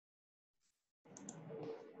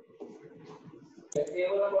Okay,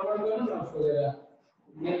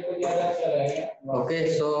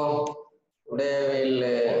 so today we'll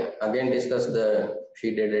again discuss the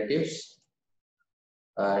feed additives,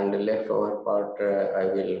 and leftover part I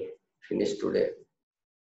will finish today.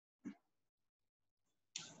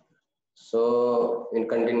 So in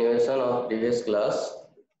continuation of previous class,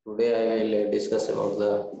 today I will discuss about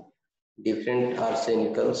the different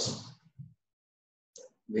arsenicals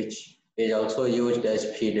which is also used as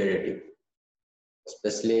feed additive,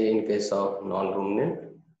 especially in case of non-ruminant.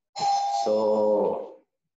 So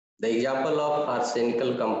the example of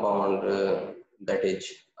arsenical compound that is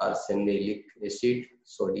arsenic acid,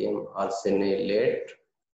 sodium arsenalate,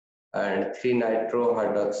 and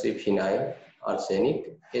 3-nitrohydroxyphenyl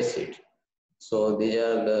arsenic acid. So these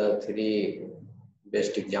are the three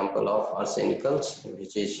best example of arsenicals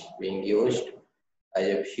which is being used as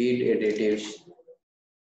a feed additives.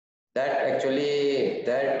 That actually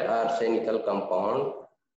that arsenical compound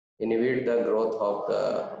inhibit the growth of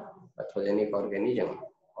the pathogenic organism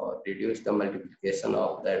or reduce the multiplication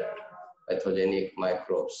of that pathogenic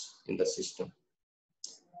microbes in the system,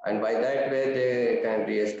 and by that way they can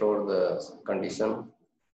restore the condition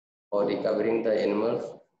for recovering the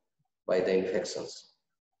animals by the infections.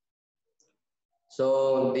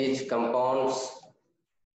 So these compounds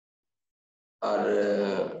are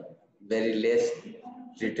very less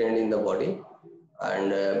retained in the body,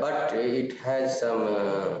 and but it has some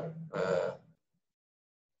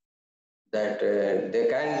that they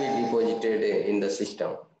can be deposited in the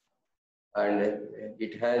system, and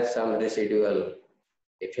it has some residual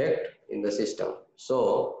effect in the system.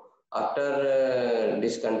 So after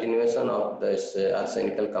discontinuation of this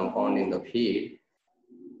arsenical compound in the feed,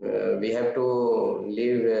 we have to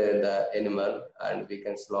leave the animal, and we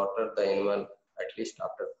can slaughter the animal at least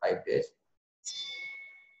after 5 days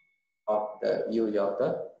of the use of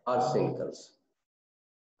the arsenicals.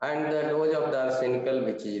 And the dose of the arsenical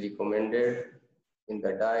which is recommended in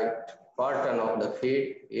the diet per ton of the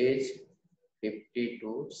feed is 50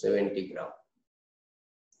 to 70 grams.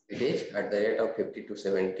 It is at the rate of 50 to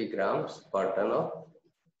 70 grams per ton of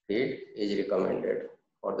feed is recommended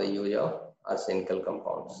for the use of arsenical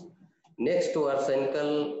compounds. Next to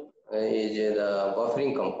arsenical is the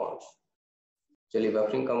buffering compounds. Actually,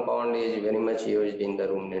 buffering compound is very much used in the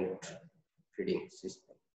ruminant feeding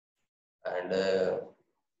system, and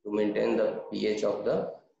to maintain the pH of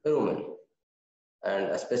the rumen, and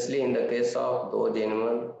especially in the case of those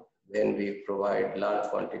animals when we provide large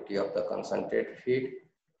quantity of the concentrated feed.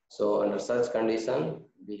 So under such condition,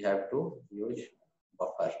 we have to use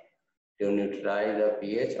buffer to neutralize the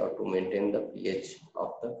pH or to maintain the pH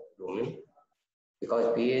of the rumen,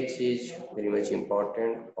 because pH is very much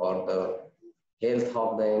important for the health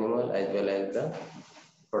of the animal as well as the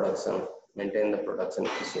production, maintain the production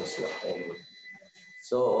efficiency of the animal.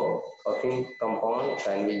 So buffering compound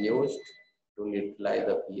can be used to neutralize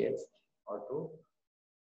the pH or to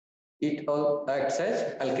it acts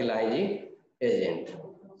as alkalizing agent.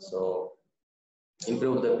 So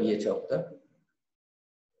improve the pH of the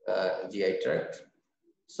GI tract.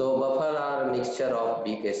 So buffer are a mixture of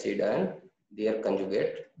weak acid and their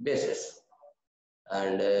conjugate bases.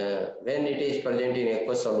 And when it is present in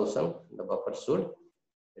aqueous solution, the buffer should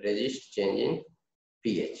resist change in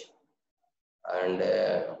pH. And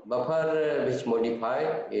buffer which modify,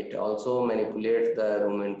 it also manipulates the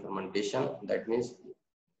rumen fermentation. That means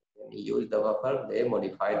when you use the buffer, they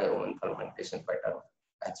modify the rumen fermentation pattern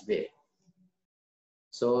as well.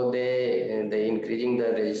 So they increasing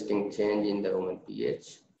the resisting change in the rumen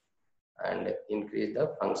pH and increase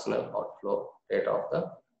the functional outflow rate of the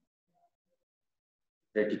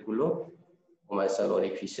reticulomycal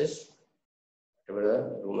orifices, whatever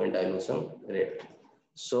the rumen dilution rate.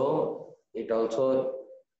 So it also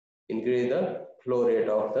increase the flow rate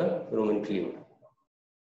of the rumen fluid,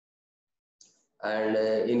 and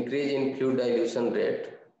increase in fluid dilution rate,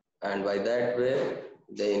 and by that way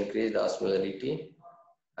they increase the osmolarity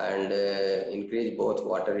and increase both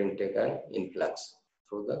water intake and influx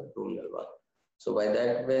through the ruminal wall. So by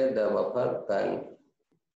that way the buffer can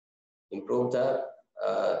improve the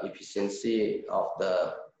efficiency of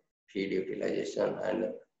the feed utilization,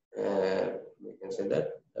 and we can say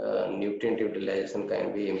that nutrient utilization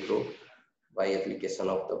can be improved by application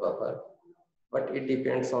of the buffer. But it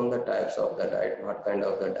depends on the types of the diet, what kind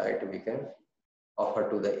of the diet we can offer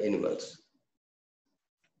to the animals.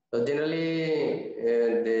 So generally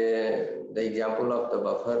the example of the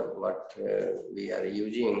buffer what we are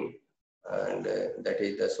using, and that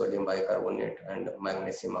is the sodium bicarbonate and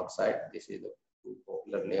magnesium oxide. This is the two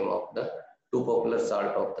popular name of the two popular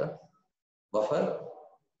salt of the buffer,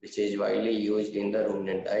 which is widely used in the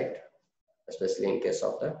ruminant diet. especially in case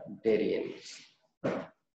of the dairy animals.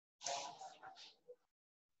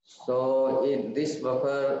 So this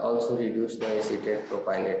buffer also reduces the acetate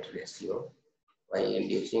propionate ratio by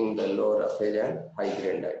inducing the low roughage and high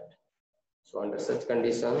grain diet. So under such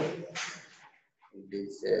condition,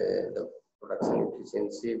 the production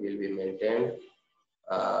efficiency will be maintained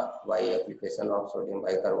by application of sodium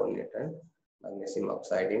bicarbonate and magnesium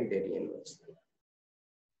oxide in dairy animals.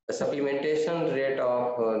 The supplementation rate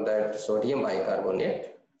of that sodium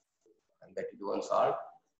bicarbonate, and that is one salt,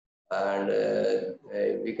 and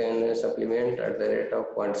we can supplement at the rate of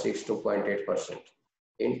 0.6 to 0.8%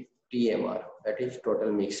 in TMR, that is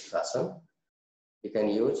total mixed ration. We can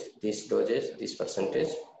use this dosage, this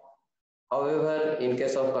percentage. However, in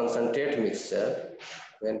case of concentrate mixture,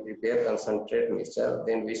 when prepare concentrate mixture,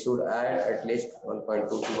 then we should add at least 1.2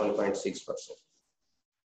 to 1.6%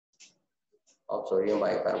 of sodium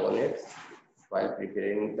bicarbonate while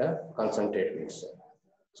preparing the concentrate mixture.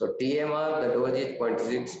 So TMR, the dose is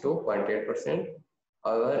 0.6 to 0.8%.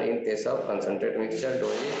 However, in case of concentrate mixture,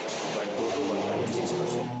 dose is 0.2 to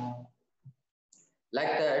 1.6%.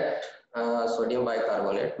 Like that, sodium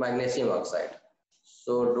bicarbonate, magnesium oxide.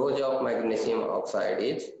 So dose of magnesium oxide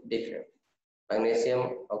is different.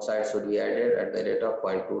 Magnesium oxide should be added at the rate of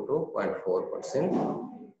 0.2 to 0.4%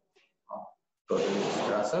 of total mixed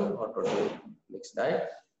ration or total mixed diet.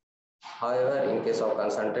 However, in case of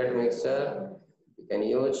concentrate mixture, we can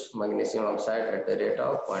use magnesium oxide at the rate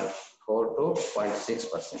of 0.4 to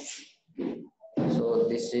 0.6%. So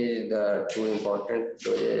this is the two important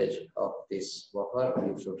dosage of this buffer.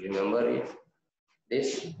 You should remember it.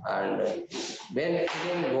 This, and when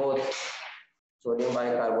feeding both sodium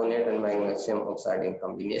bicarbonate and magnesium oxide in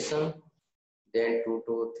combination, then 2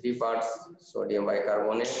 to 3 parts sodium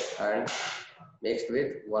bicarbonate and mixed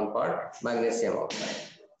with 1 part magnesium oxide.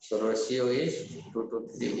 So ratio is 2 to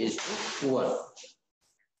 3 is to 1.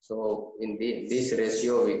 So in this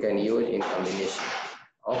ratio we can use in combination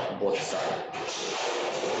of both sides.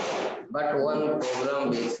 But one problem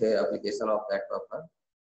with application of that buffer,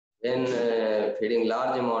 when feeding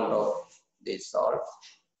large amount of this salt,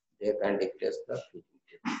 they can decrease the feeding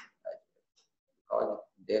tip because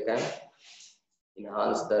they can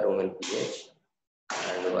enhance the rumen pH,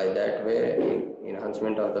 and by that way, in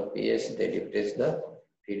enhancement of the pH, they decrease the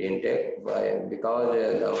feed intake because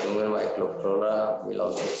the rumen microflora will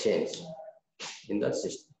also change in the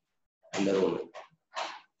system, in the rumen.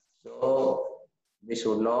 So we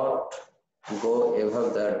should not go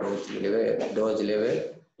above the dose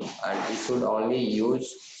level, and we should only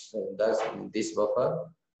use this buffer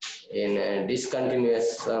in a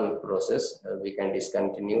discontinuation process. We can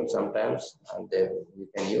discontinue sometimes and then we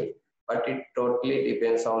can use, but it totally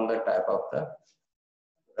depends on the type of the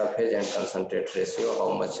roughage and concentrate ratio,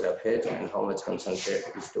 how much roughage and how much concentrate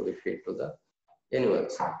is to be fed to the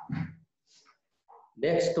animals.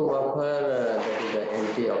 Next to buffer, that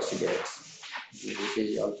is the antioxidants. This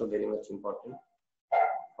is also very much important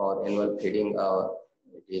for animal feeding.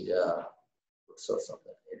 It is a good source of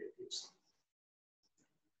the additives,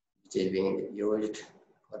 which is being used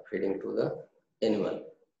for feeding to the animal,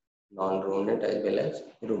 non-ruminant as well as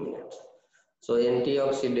ruminants. So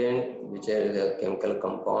antioxidant, which are the chemical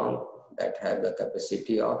compound that have the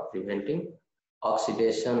capacity of preventing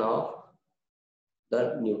oxidation of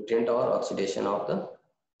the nutrient or oxidation of the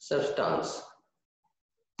substance.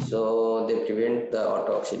 So they prevent the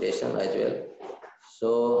auto-oxidation as well.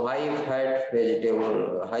 So high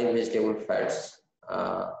vegetable fats,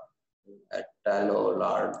 tallow,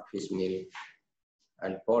 lard, fish meal,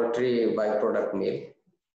 and poultry byproduct meal,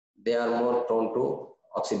 they are more prone to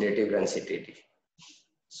oxidative rancidity.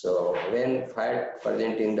 So when fat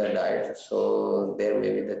present in the diet, so there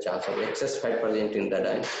may be the chance of excess fat present in the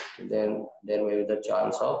diet, then there may be the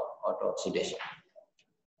chance of auto-oxidation.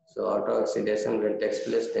 So auto-oxidation when takes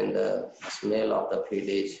place, then the smell of the feed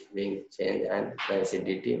is being changed and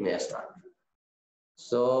rancidity may start.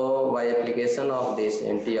 So by application of this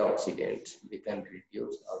antioxidant, we can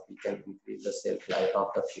reduce or we can increase the shelf life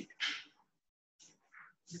of the feed.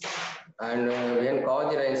 And when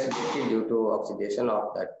caused rancidity due to oxidation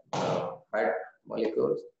of that fat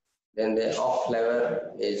molecules, then the off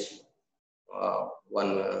flavor is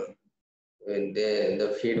when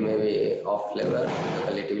the feed may be off flavor,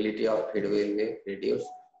 the palatability of feed will be reduced,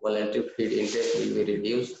 voluntary feed intake will be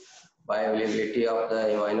reduced, bioavailability of the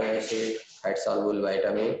amino acid, fat soluble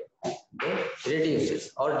vitamin, they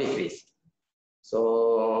reduces or decrease.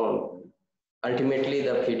 So ultimately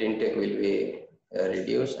the feed intake will be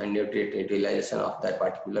reduced and nutrient utilization of that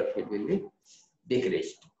particular feed will be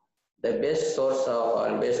decreased. The best source of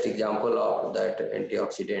and best example of that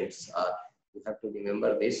antioxidants are, you have to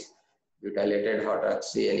remember this, butylated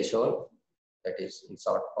hydroxyanisole, that is in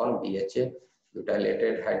short form BHA,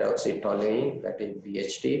 butylated hydroxytoluene, that is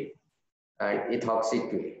BHT, and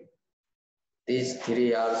ethoxyquin. These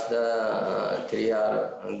three are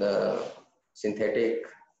the synthetic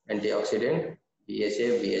antioxidant: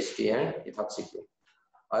 BHA, BHT, and ethoxyquin.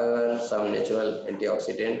 However, some natural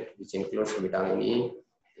antioxidant, which includes vitamin E,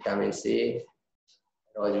 vitamin C,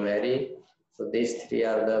 rosemary. So these three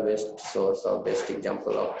are the best source or best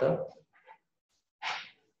example of the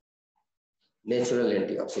natural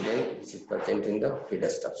antioxidant which is present in the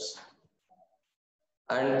feedstuffs.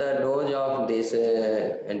 And the dose of this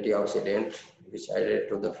antioxidant, which added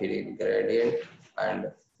to the feed gradient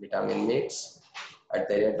and vitamin mix, at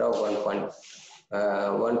the rate of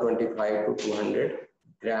 125 to 200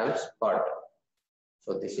 grams per ton.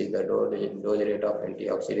 So this is the dose rate of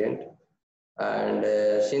antioxidant. And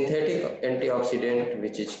synthetic antioxidant,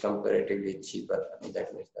 which is comparatively cheaper,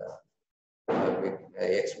 that means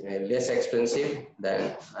less expensive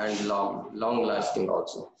than and long lasting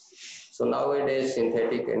also. So nowadays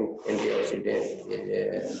synthetic antioxidant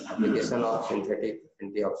application of synthetic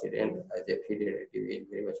antioxidant as a feed additive is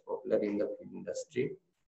very much popular in the feed industry,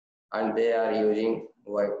 and they are using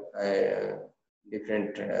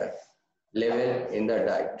different level in the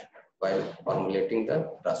diet while formulating the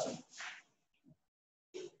ration.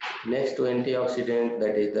 Next to antioxidant,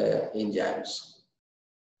 that is the enzymes.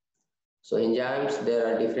 So enzymes, there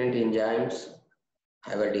are different enzymes,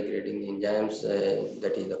 fiber degrading enzymes,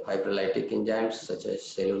 that is the fibrolytic enzymes such as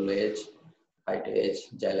cellulase, phytase,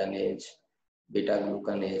 glucanase,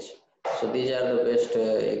 beta-glucanase. So these are the best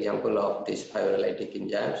example of these fibrolytic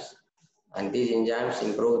enzymes, and these enzymes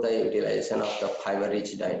improve the utilization of the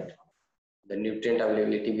fiber-rich diet. The nutrient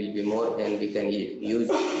availability will be more when we can use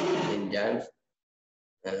enzymes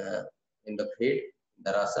in the feed,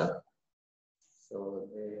 the ration. So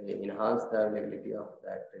they enhance the availability of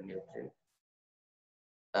that nutrient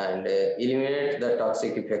and eliminate the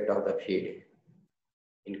toxic effect of the feed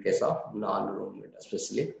in case of non-ruminant,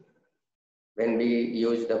 especially. When we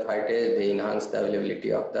use the phytase, they enhance the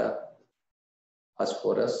availability of the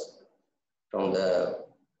phosphorus from the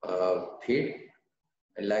feed.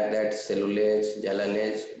 And like that, cellulase,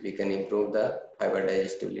 glucanase, we can improve the fiber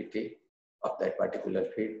digestibility of that particular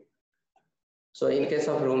feed. So in case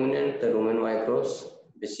of ruminant, the rumen microbes,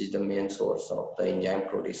 which is the main source of the enzyme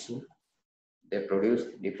production, they produce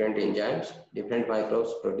different enzymes. Different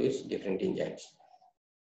microbes produce different enzymes.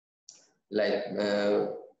 Like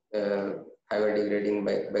fiber degrading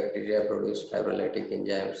bacteria produce fibrolytic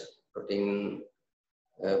enzymes.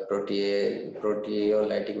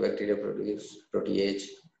 Proteolytic bacteria produce protease.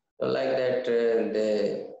 So like that,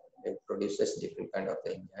 they produces different kind of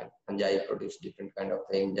the enzyme. Fungi produce different kind of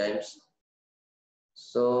the enzymes.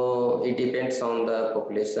 So it depends on the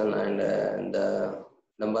population and the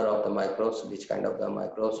number of the microbes, which kind of the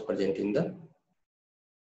microbes present in the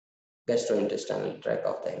gastrointestinal tract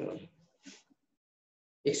of the animal.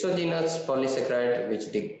 Exogenous polysaccharide,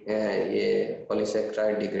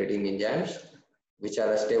 polysaccharide degrading enzymes, which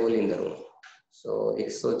are stable in the rumen. So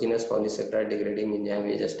exogenous polysaccharide degrading enzyme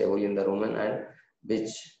is stable in the rumen and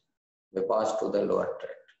which may pass to the lower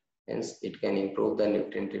tract. Hence, it can improve the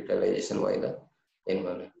nutrient utilization by the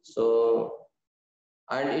animal. So,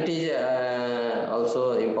 and it is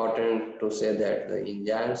also important to say that the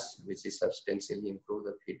enzymes which is substantially improve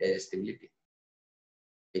the feed digestibility,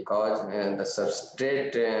 because the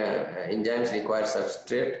substrate enzymes require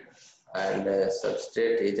substrate, and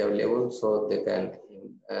substrate is available, so they can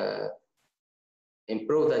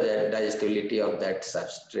improve the digestibility of that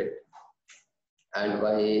substrate. And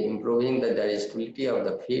by improving the digestibility of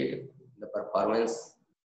the feed, the performance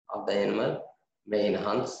of the animal may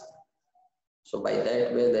enhance. So by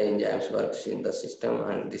that way, the enzymes works in the system,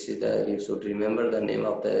 and this is the, you should remember the name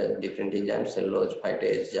of the different enzymes: cellulose,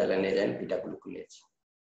 phytase, glucanase, and beta-glucanase.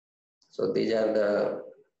 So these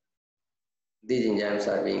enzymes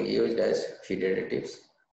are being used as feed additives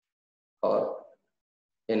for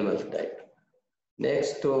animal diet.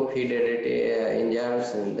 Next to feed additive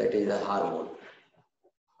enzymes, and that is the hormone.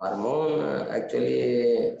 Hormone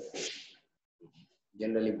actually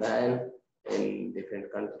generally banned in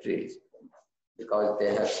different countries because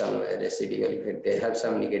they have some residual effect, they have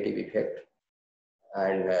some negative effect,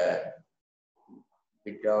 and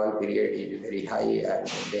withdrawal period is very high, and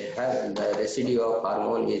they have the residue of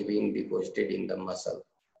hormone is being deposited in the muscle.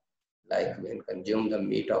 Like when consume the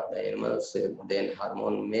meat of the animals, then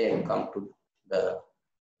hormone may come to the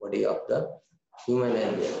body of the human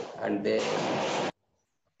animal, and they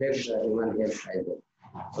affect the human health as well.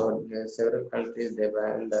 So several countries, they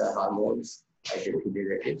ban the hormones as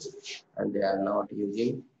derivatives, and they are not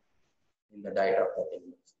using in the diet of the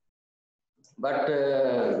animals.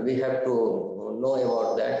 But we have to know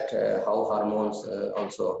about that, how hormones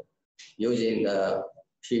also used in the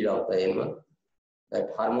feed of the animal. That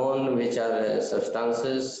hormone, which are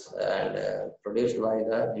substances and produced by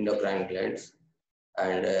the endocrine glands,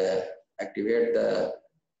 and activate the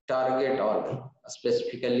target organ,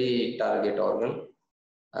 specifically target organ,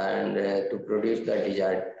 and to produce the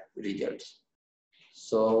desired results.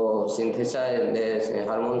 So synthesize the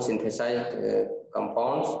hormone synthesized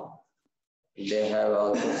compounds, they have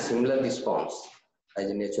also similar response as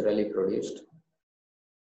naturally produced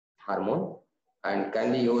hormone, and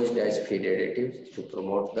can be used as feed additives to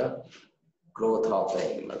promote the growth of the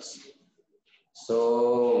animals.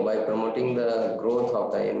 So by promoting the growth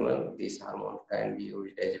of the animal, this hormone can be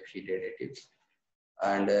used as feed additives,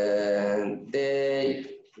 and they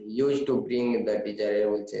used to bring the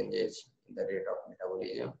desirable changes in the rate of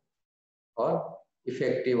metabolism, or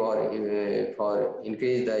effective, or for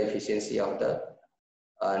increase the efficiency of the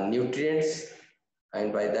nutrients,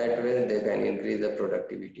 and by that way they can increase the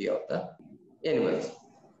productivity of the animals.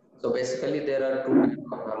 So basically there are two types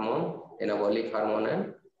of hormone, anabolic hormone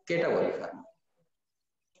and catabolic hormone.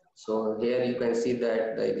 So here you can see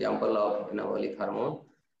that the example of anabolic hormone,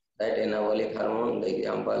 that anabolic hormone, the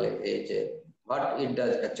example is what it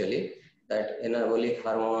does actually, that anabolic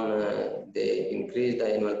hormone, they increase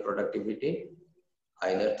the animal productivity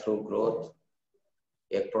either through growth,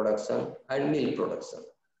 egg production and milk production.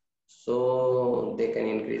 So they can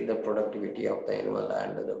increase the productivity of the animal,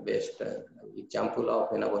 and the best example of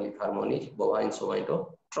anabolic hormone is bovine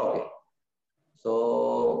somatotropin.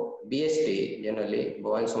 So BST, generally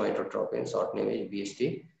bovine somatotropin, short name is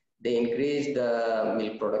BST, they increase the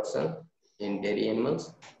milk production in dairy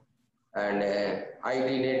animals, and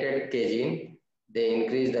hydrogenated casein, they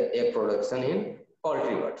increase the egg production in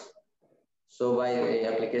poultry birds. So by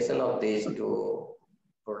application of these two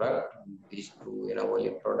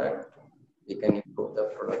anabolic product, we can improve the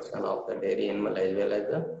production of the dairy animal as well as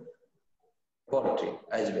the poultry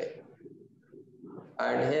as well.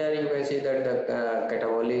 And here you can see that the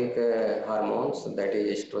catabolic hormones, that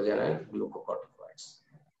is estrogen and glucocorticoids,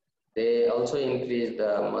 they also increase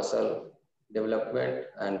the muscle development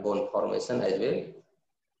and bone formation as well.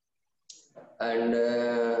 And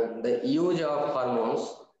the use of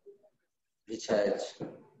hormones, which has,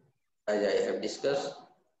 as I have discussed,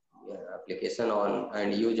 application on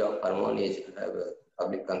and use of hormone is a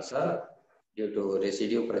public concern due to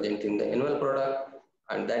residue present in the animal product,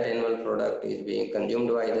 and that animal product is being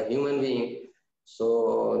consumed by the human being.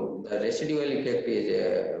 So the residual effect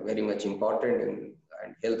is very much important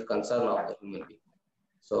and health concern of the human being.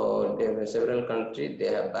 So there are several countries,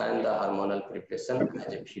 they have banned the hormonal preparation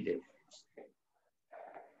as a feed additives.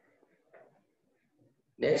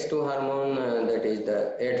 Next to hormone, that is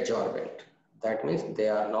the adsorbent. That means they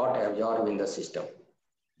are not absorbed in the system.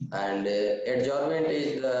 And adsorbent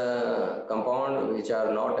is the compound which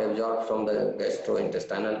are not absorbed from the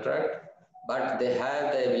gastrointestinal tract, but they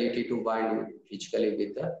have the ability to bind physically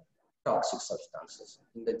with the toxic substances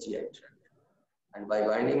in the GI tract. And by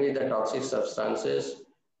binding with the toxic substances,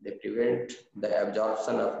 they prevent the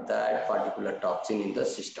absorption of that particular toxin in the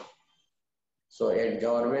system. So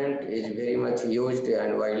adsorbent is very much used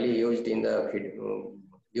and widely used in the feed,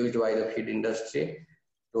 used by the feed industry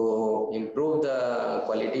to improve the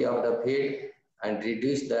quality of the feed and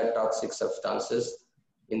reduce the toxic substances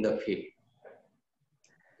in the feed.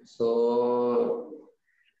 So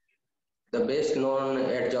the best known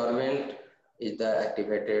adsorbent is the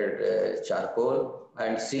activated charcoal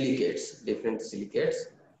and silicates, different silicates,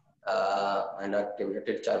 and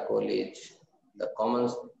activated charcoal is the common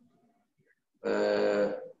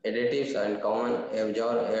additives and common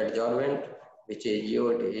adsorbent which is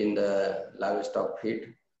used in the livestock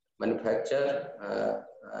feed manufacture,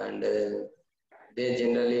 and they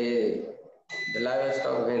generally, the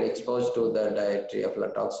livestock when exposed to the dietary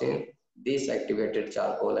aflatoxin, this activated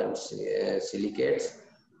charcoal and silicates,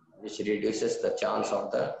 which reduces the chance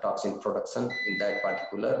of the toxin production in that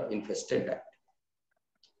particular infested diet.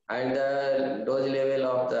 And the dose level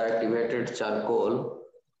of the activated charcoal,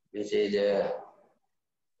 which is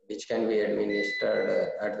which can be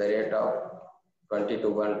administered at the rate of 20 to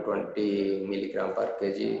 120 milligram per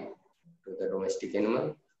kg to the domestic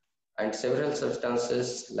animal. And several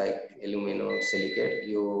substances like aluminosilicate,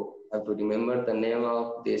 you have to remember the name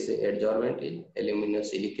of this adsorbent is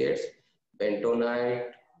aluminosilicates,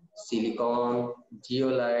 bentonite, silicon,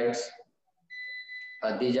 zeolites.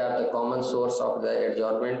 These are the common source of the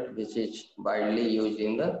adsorbent which is widely used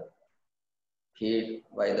in the feed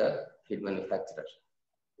by the feed manufacturer,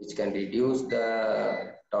 which can reduce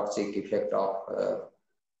the toxic effect of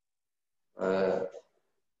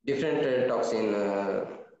different toxin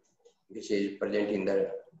which is present in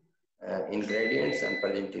the ingredients and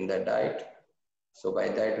present in the diet. So by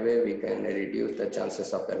that way, we can reduce the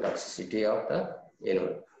chances of the toxicity of the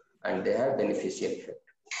animal, and they have beneficial effect.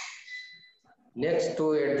 Next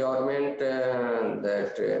to adjournment,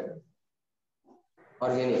 that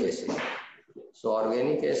organic acid. So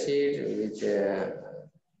organic acid, which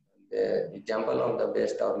the example of the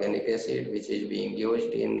best organic acid which is being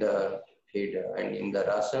used in the feed and in the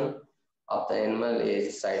ration of the animal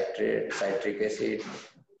is citric acid,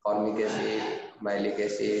 formic acid, malic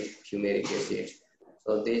acid, fumaric acid.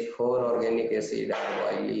 So these four organic acids are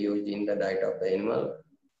widely used in the diet of the animal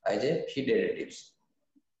as a feed additives.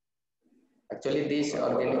 Actually, this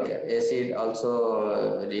organic acid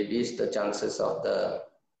also reduce the chances of the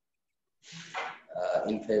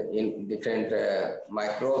in different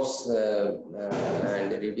microbes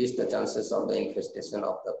and reduce the chances of the infestation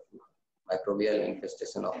of the microbial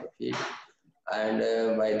infestation of the feed, and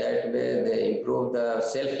by that way they improve the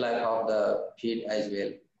shelf life of the feed as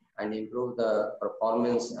well, and improve the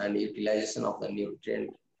performance and utilization of the nutrient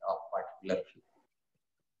of particular feed.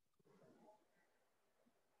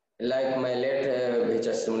 Like mylate, which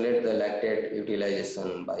stimulate the lactate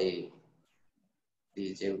utilization by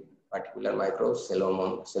these particular microbes,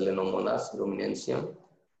 Selenomonas ruminantium,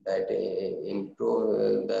 that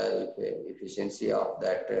improve the efficiency of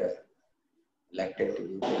that lactate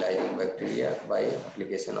utilizing bacteria by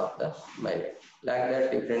application of the mylate. Like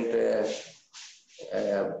that, different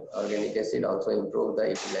organic acid also improve the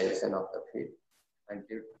utilization of the feed and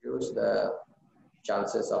reduce the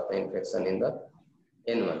chances of the infection in the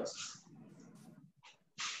animals.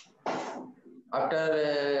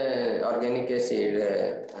 After organic acid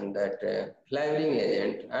and that flavoring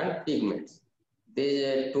agent and pigments,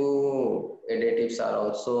 these two additives are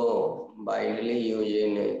also widely used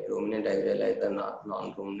in ruminant as well as the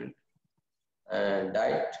non-ruminant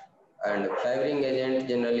diet. And flavoring agent,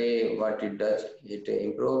 generally what it does, it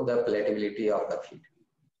improves the palatability of the feed.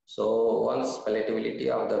 So once palatability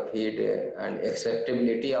of the feed and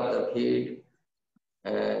acceptability of the feed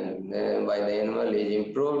and by the animal is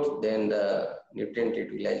improved, then the nutrient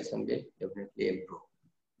utilization will definitely improve.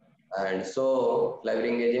 And so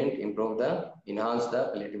flavoring agent enhance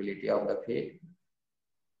the palatability of the feed,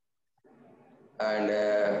 and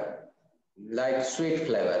like sweet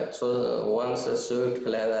flavor. So once a sweet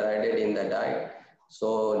flavor added in the diet,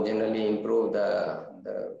 so generally improve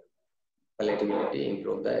the palatability,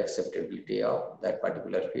 improve the acceptability of that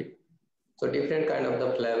particular feed. So different kind of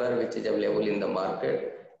the flavor which is available in the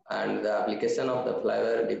market, and the application of the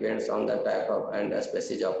flavor depends on the type of and the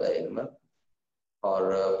species of the animal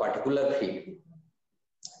or particular feed.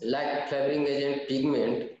 Like flavoring agent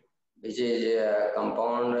pigment, which is a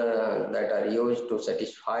compound that are used to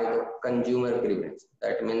satisfy the consumer preference.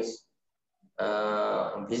 That means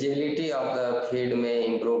visibility of the feed may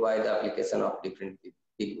improve by the application of different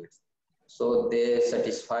pigments. So they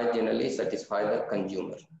generally satisfy the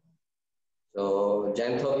consumer. So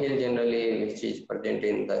xanthophyll generally, which is present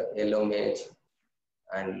in the yellow maize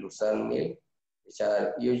and lucerne meal, which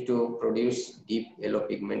are used to produce deep yellow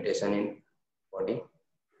pigmentation in body,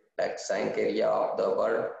 like cyank area of the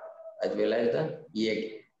bird as well as the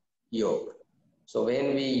egg yolk. So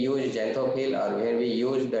when we use xanthophyll or when we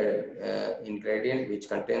use the ingredient which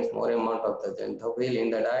contains more amount of the xanthophyll in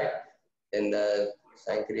the diet, then the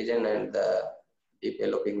cyank region and the deep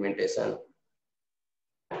yellow pigmentation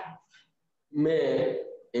may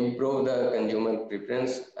improve the consumer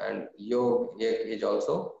preference, and yolk is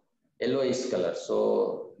also yellowish color,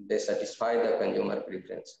 so they satisfy the consumer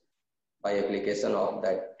preference by application of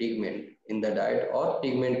that pigment in the diet or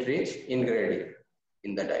pigment rich ingredient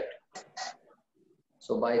in the diet.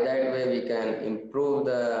 So by that way we can improve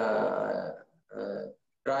the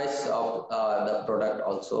price of the product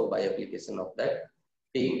also by application of that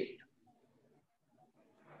pigment.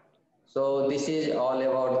 So this is all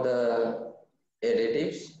about the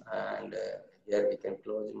additives, and here we can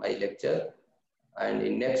close my lecture, and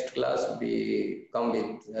in next class we come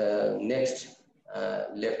with next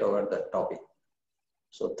leftover the topic.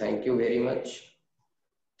 So thank you very much.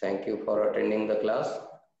 Thank you for attending the class.